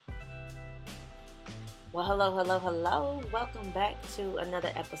Well, hello. Welcome back to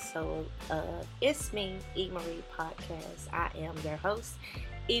another episode of It's Me, E. Marie Podcast. I am your host,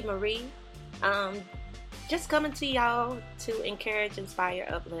 E. Marie. Um, just coming to y'all to encourage, inspire,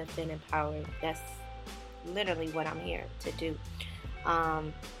 uplift, and empower. That's literally what I'm here to do.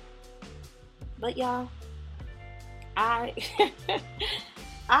 Um, but y'all, I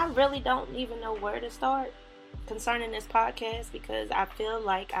I really don't even know where to start concerning this podcast because I feel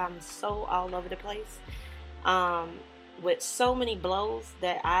like I'm so all over the place. Um, with so many blows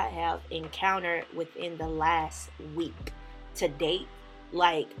that I have encountered within the last week to date.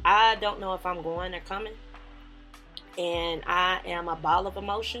 Like, I don't know if I'm going or coming, and I am a ball of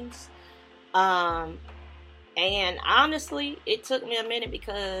emotions. Um, and honestly, it took me a minute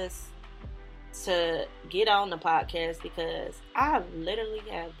because to get on the podcast because I literally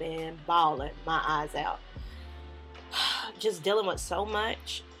have been bawling my eyes out. Just dealing with so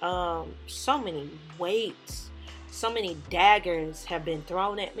much, so many weights, so many daggers have been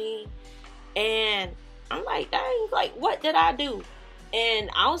thrown at me, and I'm like, dang, like what did I do? And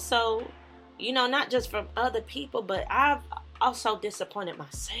also, not just from other people, but I've also disappointed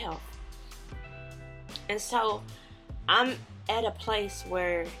myself, and so I'm at a place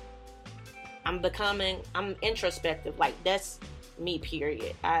where I'm introspective. Like that's me.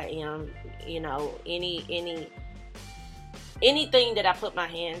 Period. I am, anything that I put my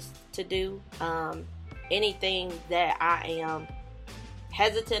hands to do, anything that I am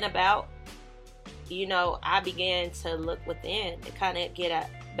hesitant about, I began to look within to kind of gain a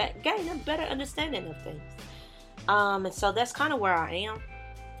better understanding of things. And so that's kind of where I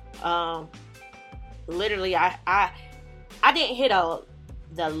am. Literally, I didn't hit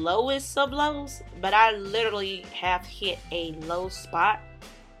the lowest of lows, but I literally have hit a low spot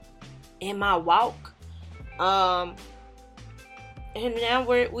in my walk. And now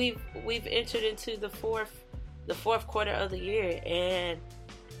we've entered into the fourth quarter of the year, and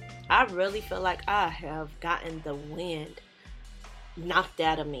I really feel like I have gotten the wind knocked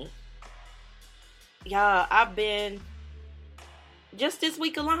out of me. Y'all, I've been just this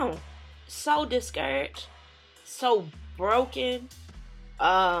week alone so discouraged, so broken,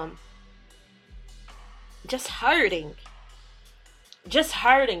 just hurting.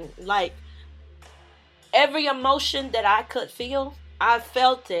 Like every emotion that I could feel, I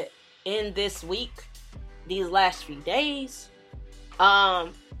felt it in this week, these last few days.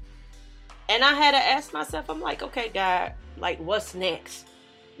 And I had to ask myself, I'm like, okay, God, like, what's next?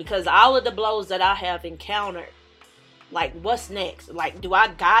 Because all of the blows that I have encountered, like, what's next? Like, do I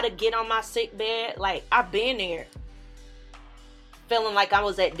gotta get on my sick bed? Like, I've been there, feeling like I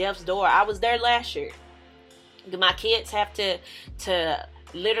was at death's door. I was there last year. Do my kids have to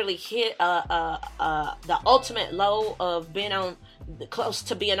literally hit the ultimate low of being on close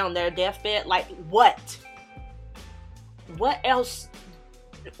to being on their deathbed? Like what else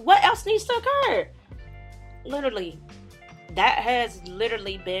needs to occur? Literally, that has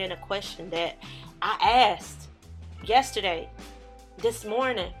literally been a question that I asked yesterday, this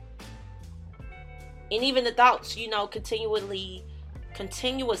morning, and even the thoughts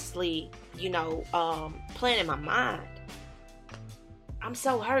continuously playing in my mind. I'm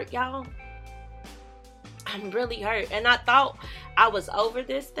so hurt, y'all. I'm really hurt. And I thought I was over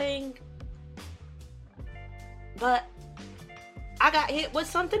this thing. But I got hit with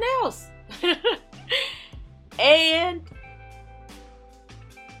something else. And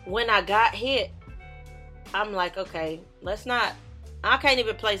when I got hit, I'm like, okay, I can't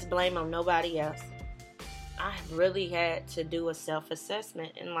even place blame on nobody else. I really had to do a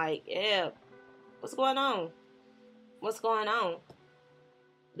self-assessment and like, yeah, what's going on?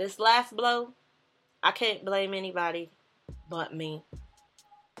 This last blow, I can't blame anybody but me.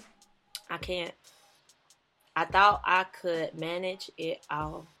 I can't. I thought I could manage it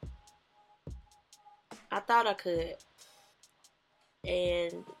all. I thought I could.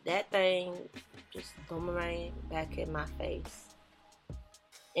 And that thing just boomerang back in my face.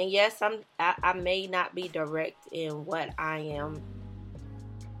 And yes, I may not be direct in what I am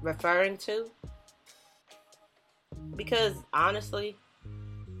referring to. Because honestly,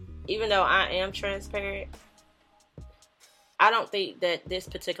 even though I am transparent, I don't think that this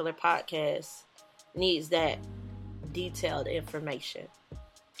particular podcast needs that detailed information.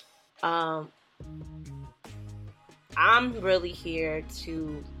 I'm really here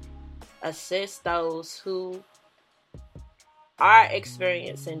to assist those who are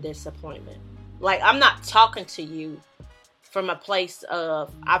experiencing disappointment. Like, I'm not talking to you from a place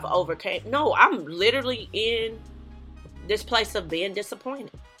of I've overcame. No, I'm literally in this place of being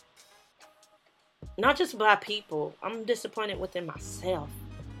disappointed. Not just by people. I'm disappointed within myself.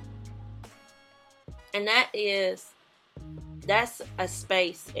 And that's a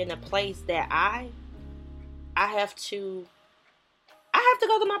space and a place that I have to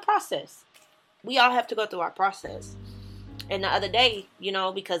go through my process. We all have to go through our process. And the other day,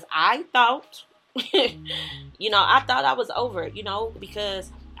 because I thought, I thought I was over it,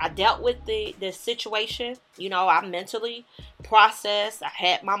 because I dealt with the situation. I mentally processed. I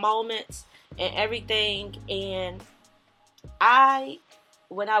had my moments and everything. And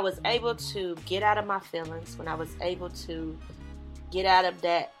when I was able to get out of my feelings, when I was able to get out of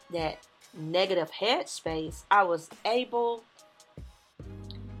that negative headspace, I was able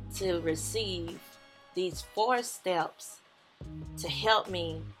to receive these 4 steps to help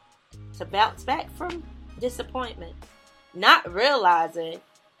me to bounce back from disappointment. Not realizing,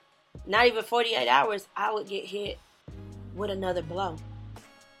 not even 48 hours, I would get hit with another blow.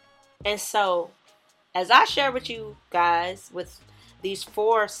 And so, as I share with you guys with these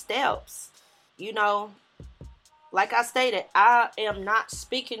 4 steps, like I stated, I am not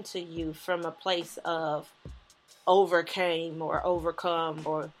speaking to you from a place of overcame or overcome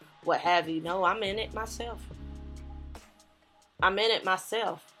or what have you. No, I'm in it myself.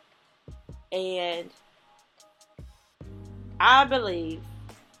 And I believe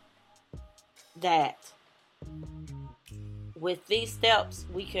that with these steps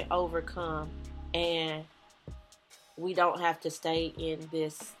we can overcome, and we don't have to stay in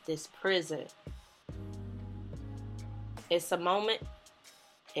this prison. It's a moment.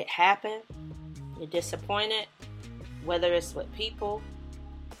 It happened. You're disappointed, whether it's with people,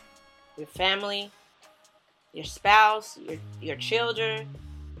 your family, your spouse, your children,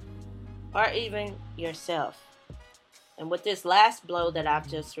 or even yourself. And with this last blow that I've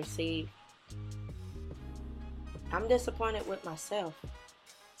just received, I'm disappointed with myself.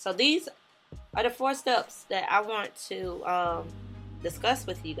 So these are the 4 steps that I want to discuss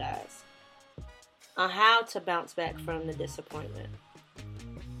with you guys on how to bounce back from the disappointment.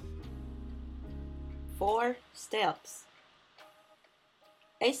 4 steps.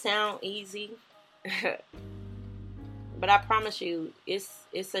 They sound easy, but I promise you,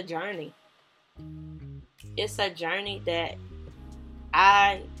 it's a journey. It's a journey that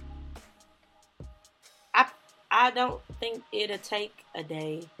I don't think it'll take a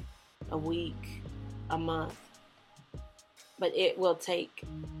day, a week, a month, but it will take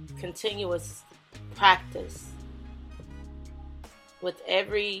continuous practice. With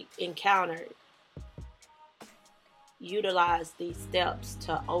every encounter, utilize these steps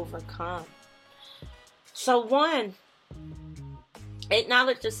to overcome. So 1,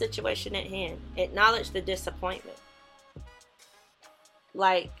 acknowledge the situation at hand. Acknowledge the disappointment.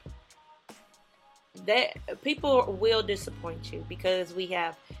 Like, that people will disappoint you because we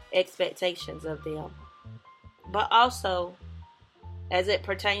have expectations of them. But also, as it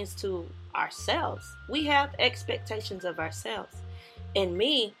pertains to ourselves, we have expectations of ourselves. And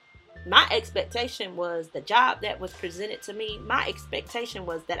me, my expectation was the job that was presented to me. My expectation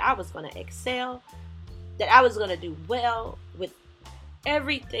was that I was going to excel, that I was going to do well with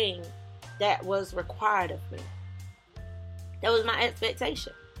everything that was required of me. That was my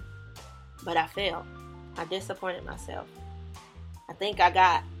expectation. But I failed. I disappointed myself. I think I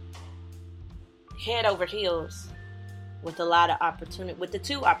got head over heels with a lot of opportunity, with the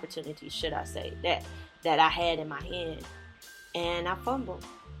 2 opportunities, should I say, that I had in my hand. And I fumbled.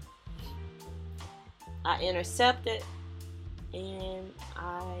 I intercepted and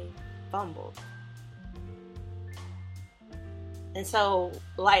I fumbled. And so,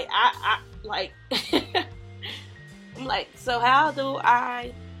 like, I'm like, so how do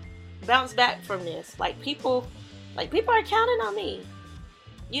I bounce back from this? People are counting on me.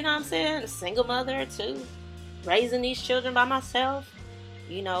 You know what I'm saying? A single mother too, raising these children by myself.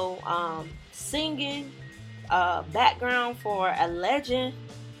 Singing, background for a legend.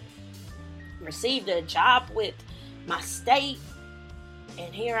 Received a job with my state,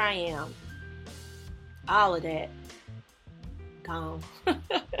 and here I am. All of that gone.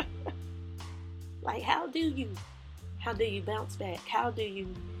 Like, how do you bounce back? How do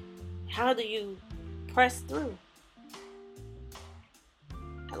you press through?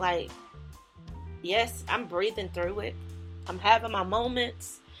 Like, yes, I'm breathing through it. I'm having my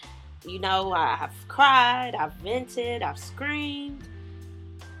moments. I've cried, I've vented, I've screamed,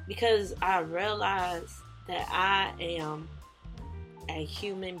 because I realize that I am a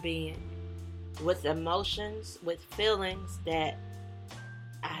human being with emotions, with feelings that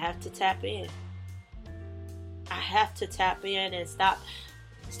I have to tap in. I have to tap in and stop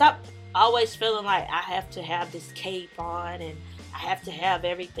always feeling like I have to have this cape on and I have to have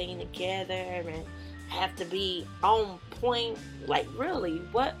everything together and I have to be on point. Like, really,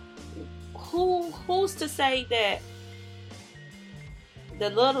 who's to say that the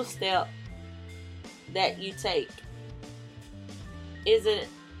little step that you take isn't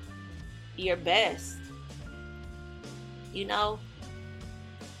your best? You know,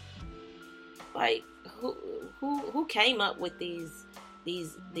 like who came up with these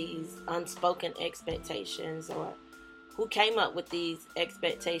unspoken expectations, or who came up with these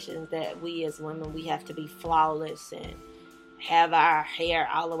expectations that we as women, we have to be flawless and have our hair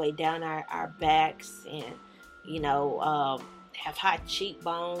all the way down our backs, and have high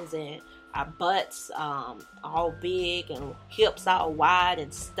cheekbones, and our butts all big, and hips all wide,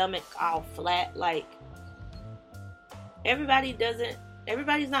 and stomach all flat. Like, everybody's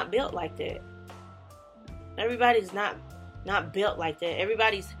not built like that. Everybody's not built like that.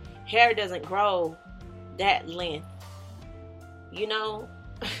 Everybody's hair doesn't grow that length.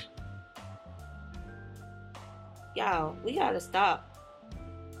 Y'all, we gotta stop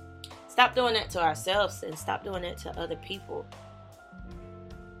doing that to ourselves, and stop doing that to other people.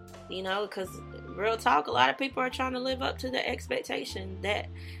 Because real talk, a lot of people are trying to live up to the expectation that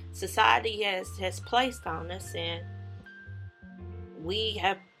society has placed on us, and we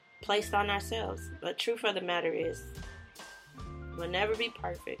have placed on ourselves. But truth of the matter is, we'll never be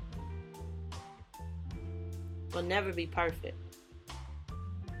perfect. We'll never be perfect.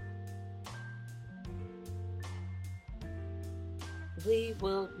 We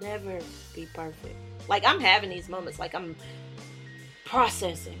will never be perfect. Like, I'm having these moments, like I'm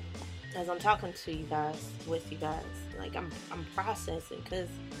processing as I'm talking to you guys, with you guys. Like, I'm processing, because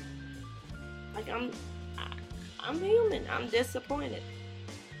like I'm human. I'm disappointed.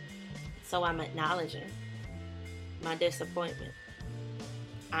 So I'm acknowledging my disappointment.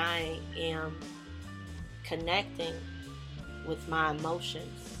 I am connecting with my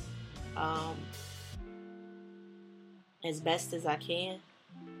emotions as best as I can.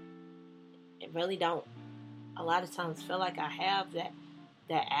 It really don't a lot of times feel like I have that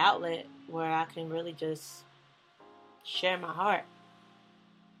outlet where I can really just share my heart.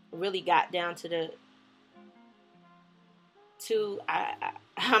 Really got down to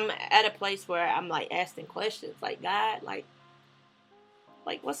I'm at a place where I'm like asking questions, like, God, like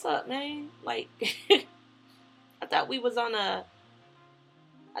what's up, man? Like, I thought we was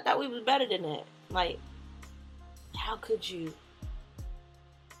better than that. Like, how could you?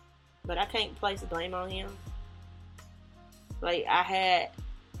 But I can't place the blame on him. Like, I had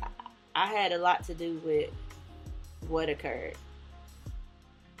a lot to do with what occurred.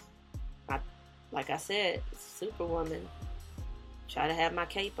 Like I said, Superwoman. Try to have my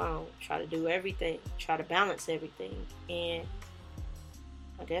cape on. Try to do everything. Try to balance everything. And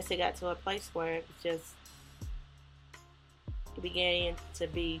I guess it got to a place where it began to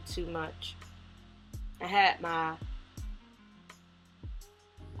be too much. I had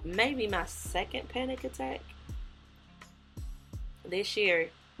maybe my second panic attack this year.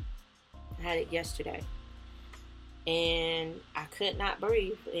 I had it yesterday. And I could not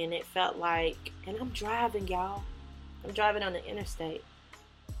breathe. And it felt like, and I'm driving, y'all. I'm driving on the interstate.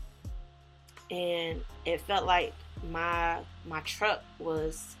 And it felt like my truck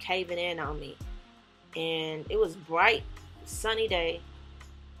was caving in on me. And it was bright, sunny day.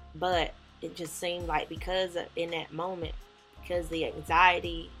 But it just seemed like in that moment, because the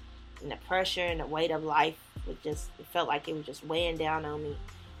anxiety and the pressure and the weight of life it felt like it was just weighing down on me.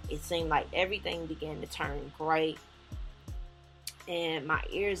 It seemed like everything began to turn gray. And my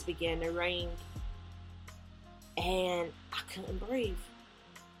ears began to ring. And I couldn't breathe.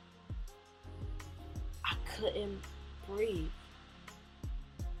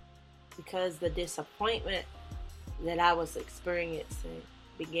 Because the disappointment that I was experiencing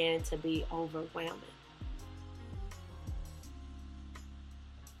began to be overwhelming.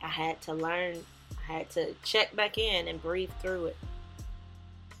 I had to check back in and breathe through it.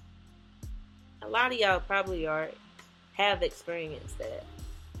 A lot of y'all probably have experienced that.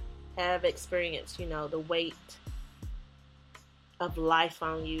 Have experienced, the weight of life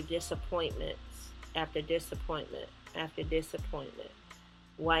on you, disappointments after disappointment after disappointment,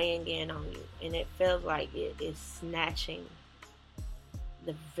 weighing in on you. And it feels like it is snatching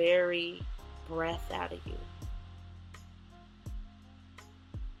the very breath out of you.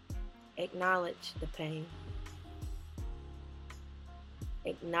 Acknowledge the pain.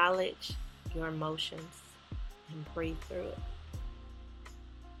 Acknowledge your emotions and breathe through it.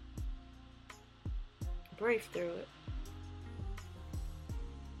 Breathe through it.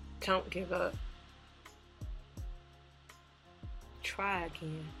 Don't give up. Try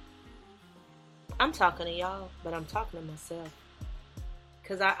again. I'm talking to y'all, but I'm talking to myself.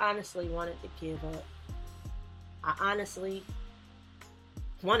 Because I honestly wanted to give up. I honestly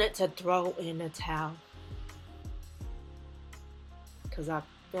wanted to throw in the towel because I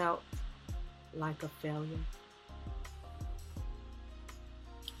felt like a failure.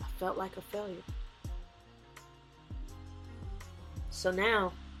 I felt like a failure. So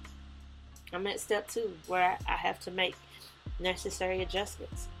now I'm at step 2 where I have to make necessary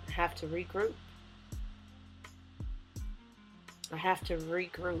adjustments. I have to regroup.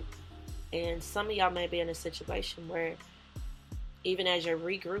 And some of y'all may be in a situation where even as you're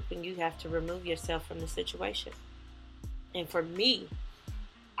regrouping, you have to remove yourself from the situation. And for me,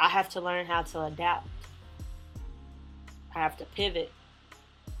 I have to learn how to adapt. I have to pivot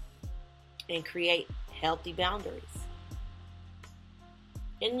and create healthy boundaries.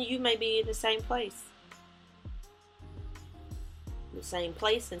 And you may be in the same place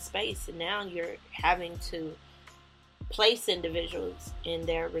and space, and now you're having to place individuals in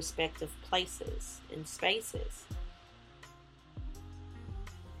their respective places and spaces.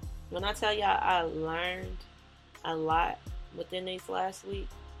 When I tell y'all I learned a lot within these last week,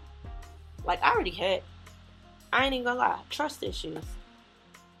 like I ain't even gonna lie, trust issues.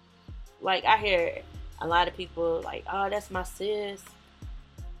 Like I hear a lot of people like, oh, that's my sis,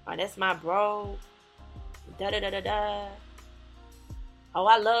 or that's my bro, da-da-da-da-da. Oh,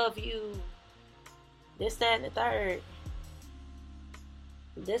 I love you. This, that, and the third.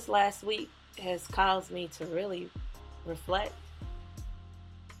 This last week has caused me to really reflect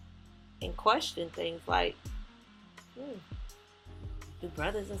and question things like, do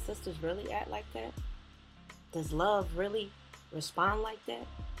brothers and sisters really act like that? Does love really respond like that?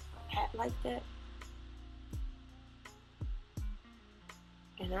 Act like that?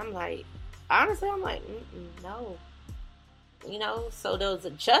 And I'm like, honestly, no. So those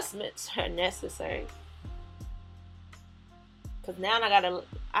adjustments are necessary. Because now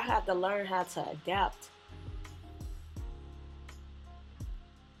I have to learn how to adapt.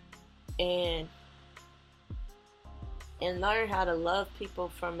 And learn how to love people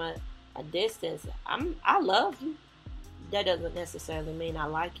from a distance. I love you. That doesn't necessarily mean I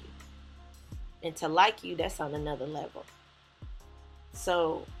like you. And to like you, that's on another level.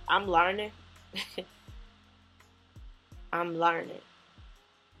 So I'm learning. I'm learning.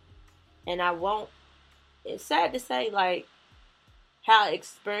 And it's sad to say, like, how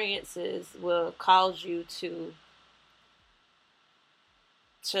experiences will cause you to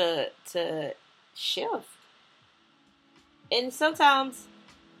shift. And sometimes,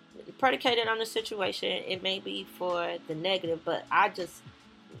 predicated on the situation, it may be for the negative, but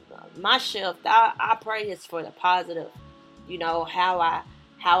my shift, I pray it's for the positive.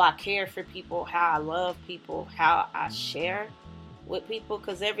 How I care for people, how I love people, how I share with people,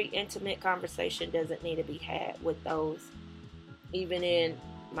 because every intimate conversation doesn't need to be had with those, even in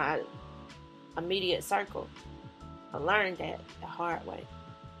my immediate circle. I learned that the hard way.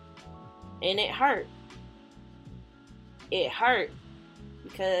 And it hurt. It hurt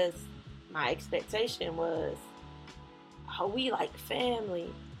because my expectation was, oh, we like family.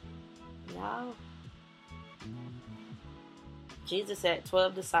 No. Jesus had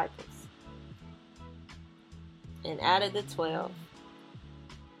 12 disciples. And out of the 12,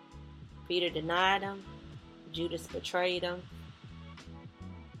 Peter denied him. Judas betrayed him.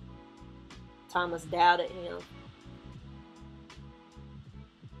 Thomas doubted him.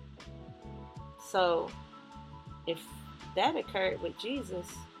 So, if that occurred with Jesus,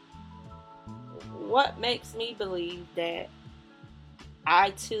 what makes me believe that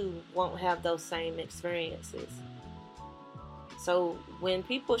I too won't have those same experiences? So when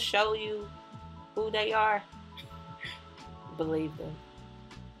people show you who they are, believe them.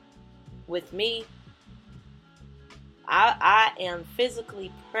 With me, I am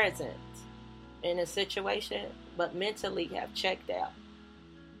physically present in a situation, but mentally have checked out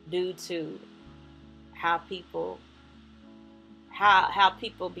due to how people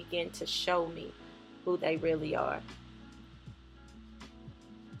begin to show me who they really are.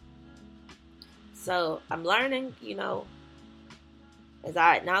 So I'm learning, as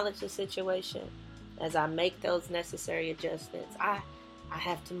I acknowledge the situation, as I make those necessary adjustments, I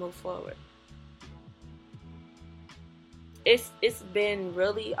have to move forward. It's been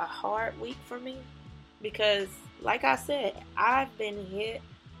really a hard week for me because, like I said, I've been hit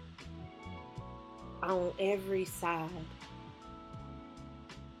on every side.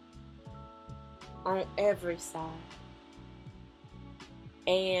 On every side.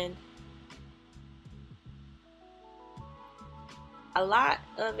 And a lot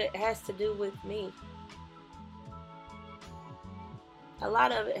of it has to do with me. A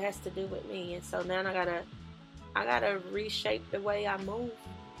lot of it has to do with me. And so now I gotta reshape the way I move.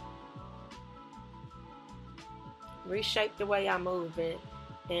 Reshape the way I move.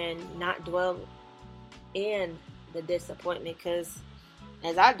 and not dwell in the disappointment, because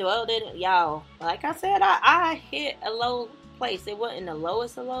as I dwelled in it, y'all, like I said, I hit a low place. It wasn't the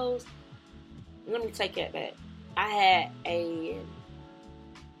lowest of lows. Let me take it back. I had a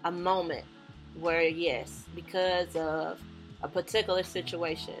moment where, yes, because of a particular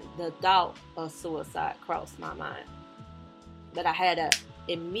situation, the thought of suicide crossed my mind. But I had to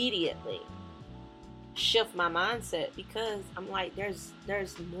immediately shift my mindset, because I'm like, there's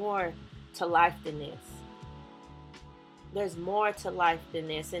more to life than this. There's more to life than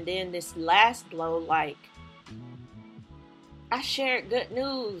this. And then this last blow, like, I shared good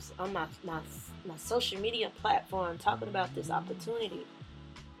news on my social media platform talking about this opportunity.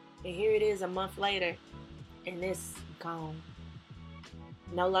 And here it is a month later, and it's gone.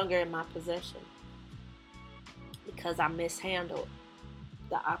 No longer in my possession, because I mishandled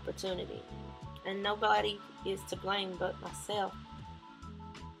the opportunity. And nobody is to blame but myself.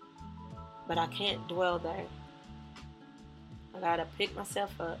 But I can't dwell there. I gotta pick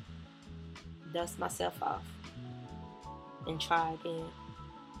myself up, dust myself off, and try again.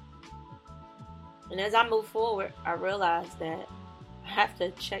 And as I move forward, I realize that I have to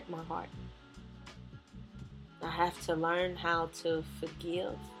check my heart. I have to learn how to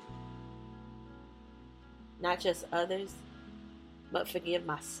forgive. Not just others, but forgive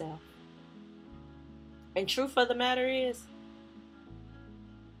myself. And truth of the matter is,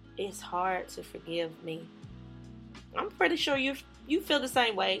 it's hard to forgive me. I'm pretty sure you feel the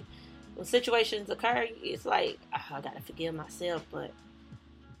same way. When situations occur, it's like, oh, I gotta forgive myself, but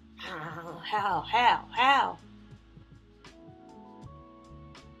how?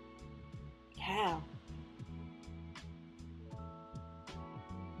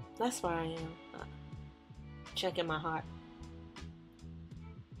 That's where I am. Checking my heart.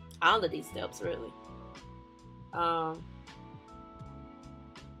 All of these steps, really.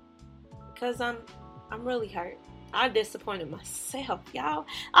 Because I'm really hurt. I disappointed myself, y'all.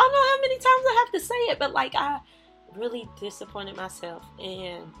 I don't know how many times I have to say it, but like, I really disappointed myself.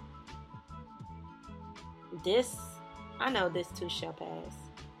 And this, I know this too shall pass.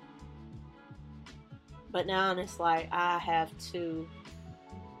 But now it's like I have to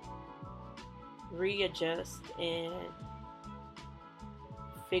readjust and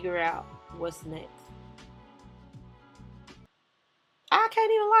figure out what's next. I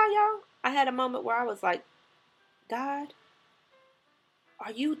can't even lie, y'all. I had a moment where I was like, God,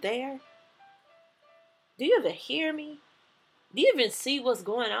 are you there? Do you even hear me? Do you even see what's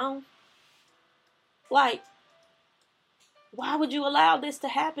going on? Like, why would you allow this to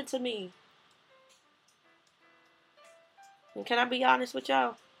happen to me? And can I be honest with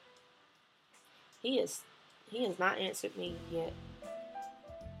y'all? He has not answered me yet.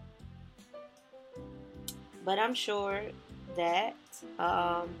 But I'm sure that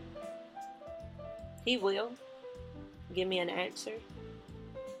he will give me an answer.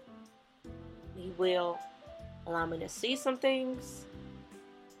 He will allow me to see some things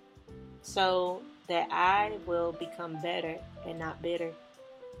so that I will become better and not bitter.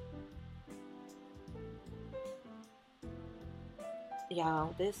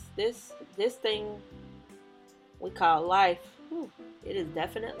 Y'all, this thing we call life, it is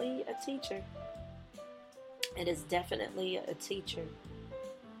definitely a teacher. It is definitely a teacher.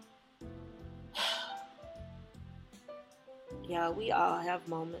 Y'all, we all have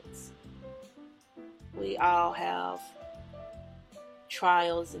moments. We all have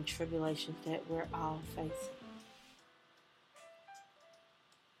trials and tribulations that we're all facing.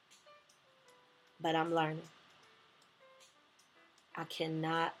 But I'm learning.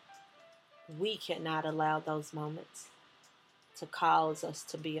 We cannot allow those moments to cause us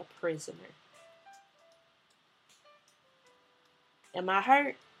to be a prisoner. Am I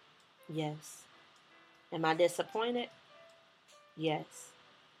hurt? Yes. Am I disappointed? Yes.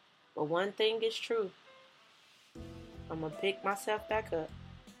 But one thing is true. I'm going to pick myself back up.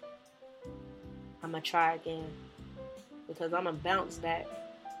 I'm going to try again. Because I'm going to bounce back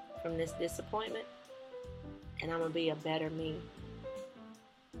from this disappointment. And I'm going to be a better me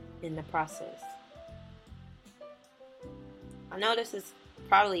in the process. I know this is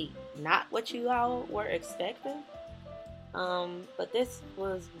probably not what you all were expecting. But this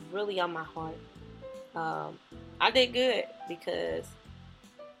was really on my heart. I did good because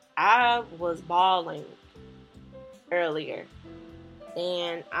I was bawling earlier.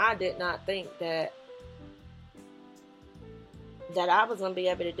 And I did not think that I was going to be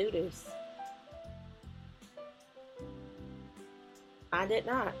able to do this. I did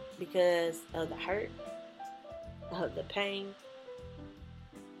not, because of the hurt, of the pain,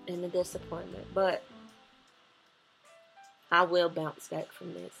 and the disappointment. But I will bounce back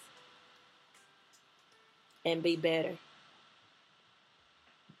from this and be better.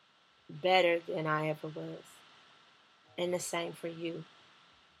 Better than I ever was. And the same for you.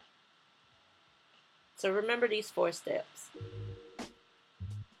 So remember these 4 steps.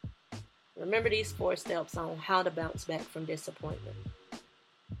 Remember these 4 steps on how to bounce back from disappointment.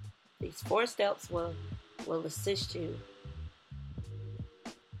 These 4 steps will assist you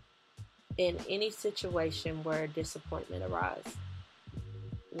in any situation where disappointment arises.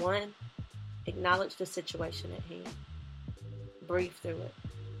 1, acknowledge the situation at hand. Breathe through it.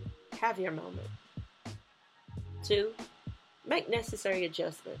 Have your moment. 2, make necessary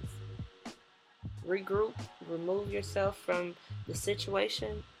adjustments. Regroup, remove yourself from the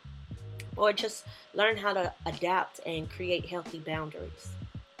situation, or just learn how to adapt and create healthy boundaries.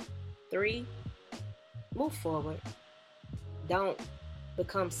 3, move forward. Don't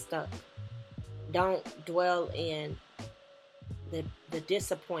become stuck. Don't dwell in the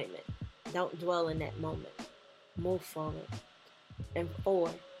disappointment. Don't dwell in that moment. Move forward. And 4,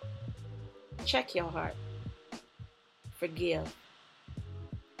 check your heart. Forgive.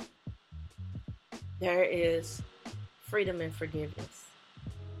 There is freedom in forgiveness.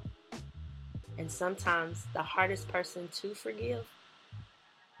 And sometimes the hardest person to forgive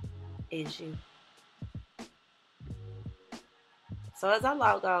is you. So as I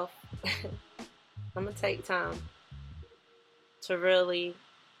log off, I'm going to take time to really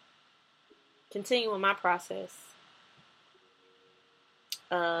continue with my process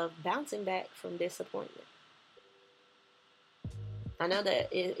of bouncing back from disappointment. I know that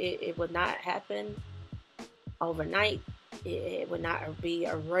it would not happen overnight. It would not be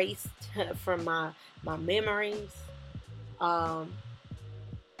erased from my memories. But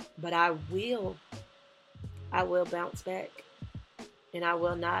I will bounce back. And I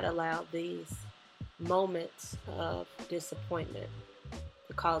will not allow these moments of disappointment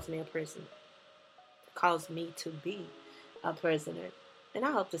to cause me a prisoner. To cause me to be a prisoner. And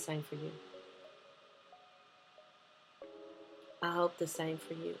I hope the same for you. I hope the same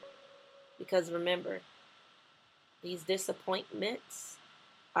for you. Because remember, these disappointments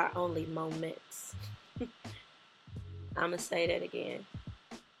are only moments. I'm going to say that again.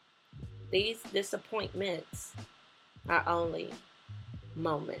 These disappointments are only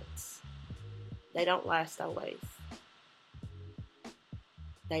moments. They don't last always.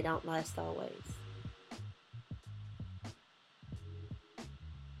 They don't last always.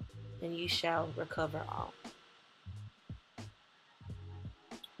 And you shall recover all.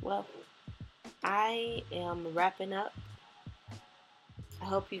 Well, I am wrapping up. I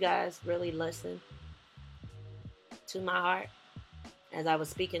hope you guys really listen to my heart as I was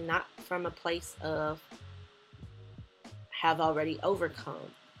speaking, not from a place of have already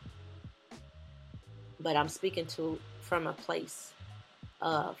overcome, but I'm speaking from a place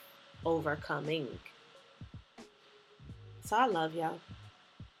of overcoming. So I love y'all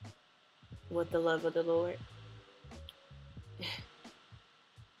with the love of the Lord.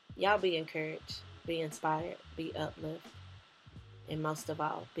 Y'all be encouraged, be inspired, be uplifted, and most of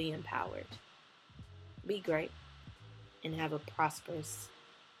all, be empowered. Be great, and have a prosperous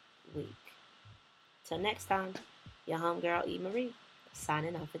week. Till next time, your homegirl E. Marie,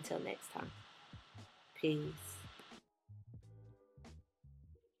 signing off until next time. Peace.